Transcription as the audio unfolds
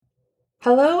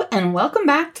Hello and welcome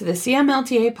back to the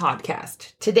CMLTA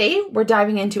podcast. Today we're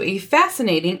diving into a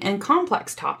fascinating and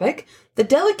complex topic, the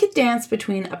delicate dance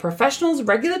between a professional's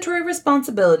regulatory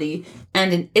responsibility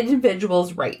and an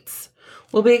individual's rights.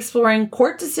 We'll be exploring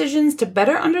court decisions to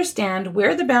better understand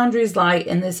where the boundaries lie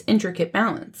in this intricate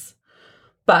balance.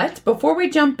 But before we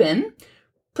jump in,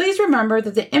 please remember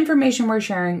that the information we're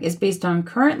sharing is based on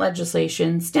current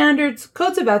legislation, standards,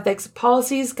 codes of ethics,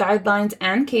 policies, guidelines,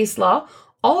 and case law,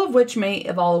 all of which may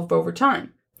evolve over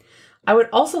time. I would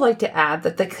also like to add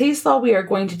that the case law we are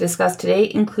going to discuss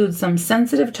today includes some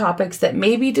sensitive topics that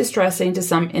may be distressing to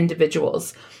some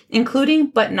individuals, including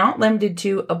but not limited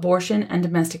to abortion and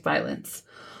domestic violence.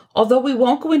 Although we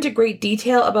won't go into great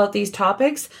detail about these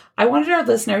topics, I wanted our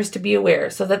listeners to be aware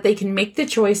so that they can make the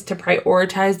choice to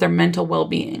prioritize their mental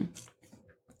well-being.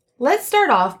 Let's start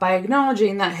off by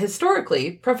acknowledging that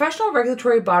historically, professional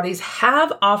regulatory bodies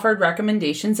have offered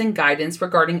recommendations and guidance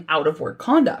regarding out-of-work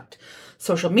conduct,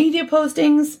 social media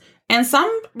postings, and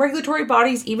some regulatory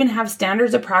bodies even have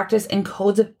standards of practice and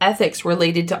codes of ethics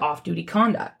related to off-duty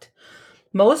conduct.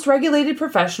 Most regulated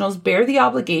professionals bear the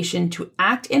obligation to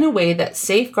act in a way that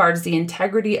safeguards the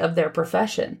integrity of their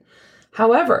profession.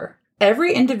 However,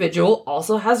 every individual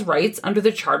also has rights under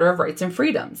the Charter of Rights and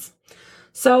Freedoms.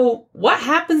 So, what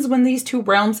happens when these two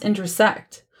realms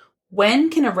intersect? When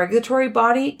can a regulatory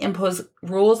body impose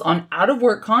rules on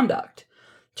out-of-work conduct?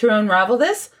 To unravel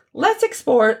this, let's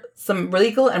explore some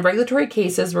legal and regulatory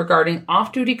cases regarding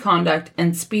off-duty conduct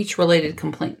and speech-related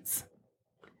complaints.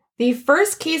 The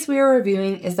first case we are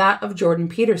reviewing is that of Jordan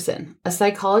Peterson, a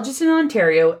psychologist in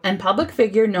Ontario and public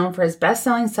figure known for his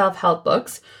best-selling self-help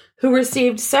books, who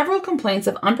received several complaints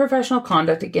of unprofessional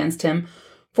conduct against him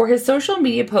for his social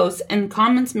media posts and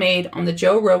comments made on the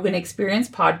Joe Rogan Experience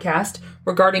podcast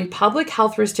regarding public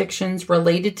health restrictions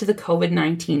related to the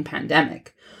COVID-19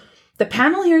 pandemic. The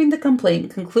panel hearing the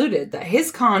complaint concluded that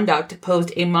his conduct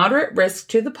posed a moderate risk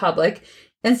to the public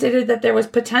and stated that there was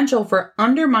potential for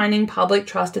undermining public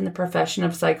trust in the profession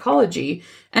of psychology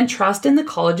and trust in the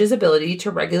college's ability to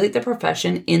regulate the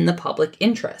profession in the public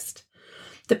interest.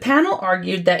 The panel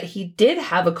argued that he did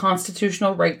have a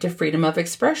constitutional right to freedom of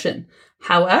expression.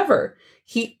 However,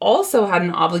 he also had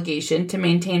an obligation to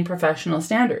maintain professional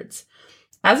standards.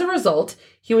 As a result,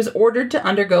 he was ordered to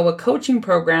undergo a coaching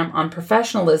program on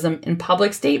professionalism in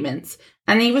public statements,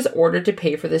 and he was ordered to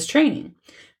pay for this training.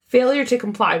 Failure to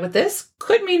comply with this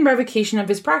could mean revocation of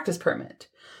his practice permit.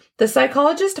 The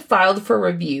psychologist filed for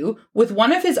review, with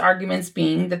one of his arguments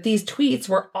being that these tweets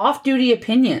were off-duty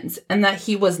opinions and that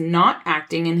he was not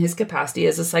acting in his capacity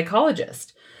as a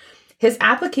psychologist. His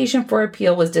application for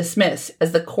appeal was dismissed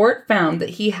as the court found that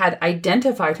he had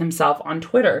identified himself on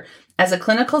Twitter as a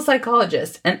clinical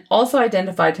psychologist and also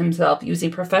identified himself using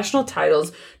professional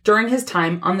titles during his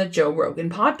time on the Joe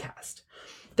Rogan podcast.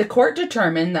 The court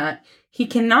determined that he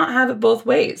cannot have it both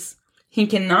ways. He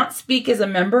cannot speak as a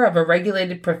member of a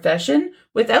regulated profession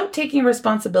without taking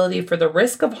responsibility for the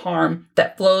risk of harm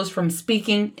that flows from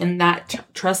speaking in that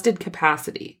trusted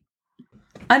capacity.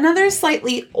 Another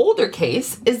slightly older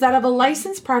case is that of a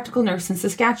licensed practical nurse in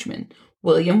Saskatchewan,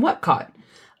 William Whatcott.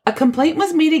 A complaint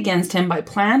was made against him by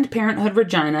Planned Parenthood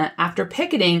Regina after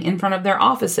picketing in front of their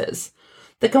offices.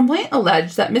 The complaint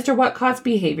alleged that Mr. Whatcott's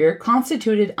behavior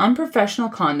constituted unprofessional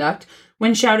conduct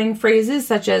when shouting phrases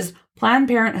such as Planned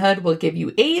Parenthood will give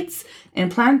you AIDS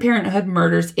and Planned Parenthood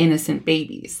murders innocent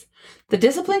babies. The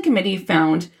discipline committee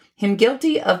found him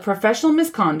guilty of professional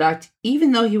misconduct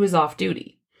even though he was off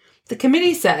duty. The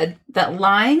committee said that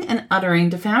lying and uttering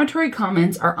defamatory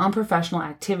comments are unprofessional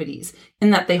activities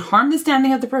in that they harm the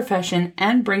standing of the profession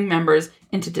and bring members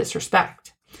into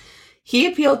disrespect. He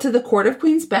appealed to the Court of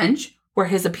Queen's Bench, where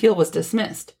his appeal was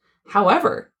dismissed.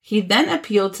 However, he then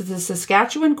appealed to the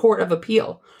Saskatchewan Court of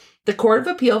Appeal. The Court of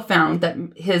Appeal found that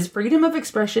his freedom of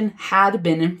expression had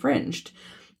been infringed,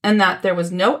 and that there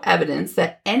was no evidence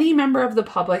that any member of the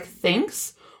public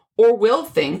thinks or will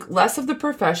think less of the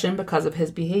profession because of his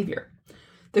behavior.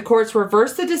 The courts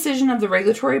reversed the decision of the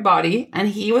regulatory body, and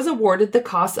he was awarded the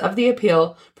costs of the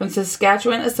appeal from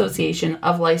Saskatchewan Association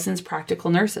of Licensed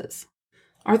Practical Nurses.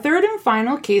 Our third and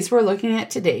final case we're looking at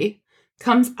today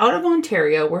comes out of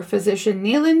Ontario, where physician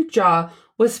Neelan Jha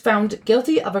was found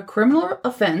guilty of a criminal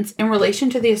offense in relation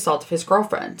to the assault of his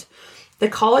girlfriend. The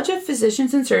College of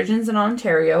Physicians and Surgeons in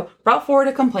Ontario brought forward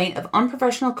a complaint of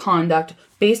unprofessional conduct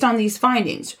based on these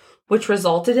findings, which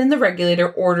resulted in the regulator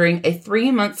ordering a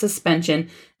 3-month suspension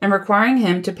and requiring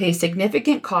him to pay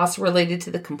significant costs related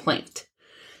to the complaint.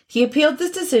 He appealed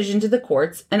this decision to the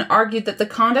courts and argued that the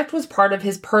conduct was part of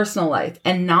his personal life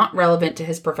and not relevant to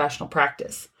his professional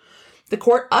practice. The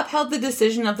court upheld the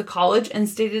decision of the college and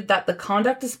stated that the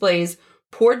conduct displays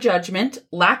poor judgment,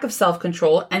 lack of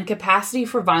self-control, and capacity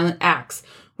for violent acts,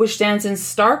 which stands in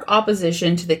stark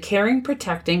opposition to the caring,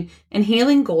 protecting, and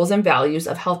healing goals and values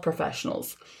of health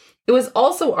professionals. It was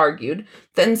also argued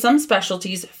that in some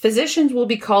specialties, physicians will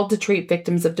be called to treat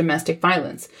victims of domestic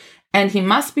violence, and he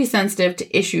must be sensitive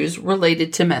to issues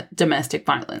related to domestic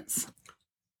violence.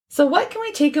 So what can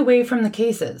we take away from the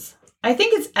cases? I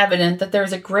think it's evident that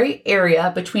there's a gray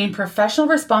area between professional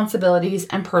responsibilities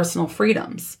and personal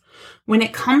freedoms. When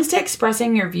it comes to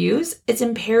expressing your views, it's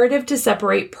imperative to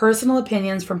separate personal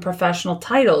opinions from professional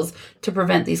titles to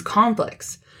prevent these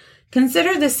conflicts.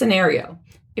 Consider this scenario.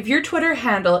 If your Twitter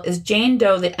handle is Jane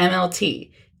Doe the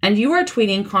MLT, and you are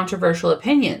tweeting controversial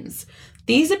opinions,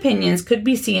 these opinions could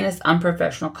be seen as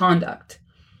unprofessional conduct.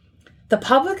 The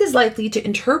public is likely to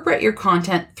interpret your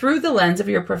content through the lens of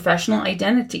your professional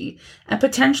identity and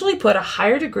potentially put a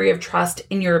higher degree of trust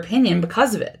in your opinion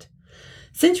because of it.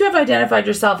 Since you have identified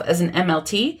yourself as an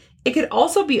MLT, it could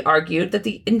also be argued that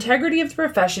the integrity of the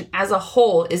profession as a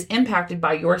whole is impacted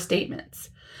by your statements.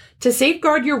 To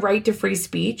safeguard your right to free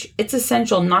speech, it's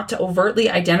essential not to overtly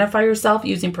identify yourself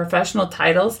using professional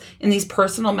titles in these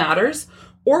personal matters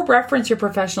or reference your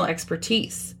professional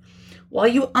expertise. While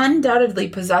you undoubtedly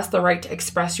possess the right to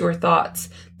express your thoughts,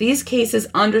 these cases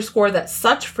underscore that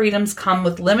such freedoms come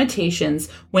with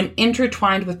limitations when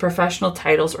intertwined with professional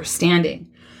titles or standing.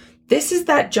 This is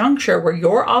that juncture where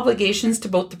your obligations to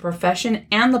both the profession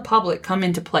and the public come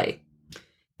into play.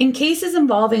 In cases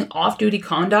involving off-duty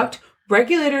conduct,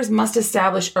 regulators must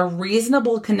establish a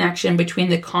reasonable connection between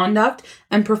the conduct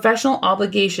and professional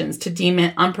obligations to deem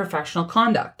it unprofessional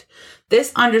conduct.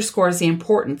 This underscores the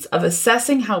importance of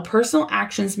assessing how personal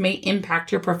actions may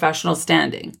impact your professional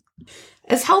standing.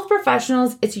 As health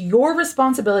professionals, it's your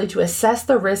responsibility to assess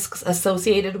the risks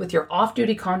associated with your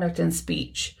off-duty conduct and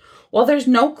speech. While there's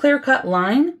no clear-cut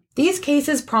line, these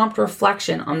cases prompt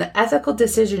reflection on the ethical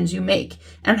decisions you make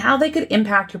and how they could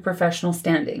impact your professional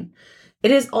standing.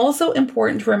 It is also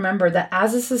important to remember that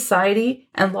as a society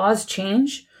and laws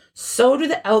change, so do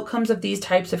the outcomes of these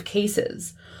types of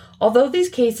cases. Although these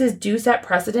cases do set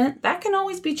precedent, that can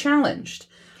always be challenged.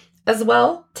 As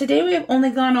well, today we have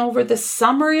only gone over the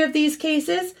summary of these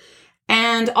cases,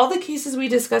 and all the cases we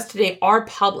discussed today are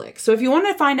public. So if you want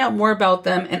to find out more about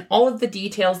them and all of the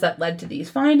details that led to these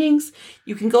findings,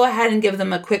 you can go ahead and give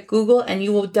them a quick Google and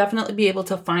you will definitely be able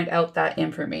to find out that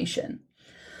information.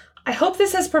 I hope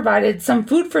this has provided some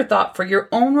food for thought for your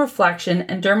own reflection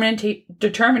and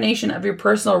determination of your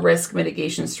personal risk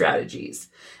mitigation strategies.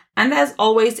 And as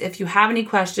always, if you have any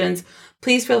questions,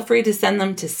 please feel free to send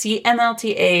them to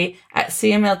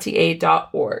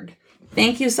cmlta@cmlta.org.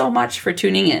 Thank you so much for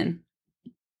tuning in.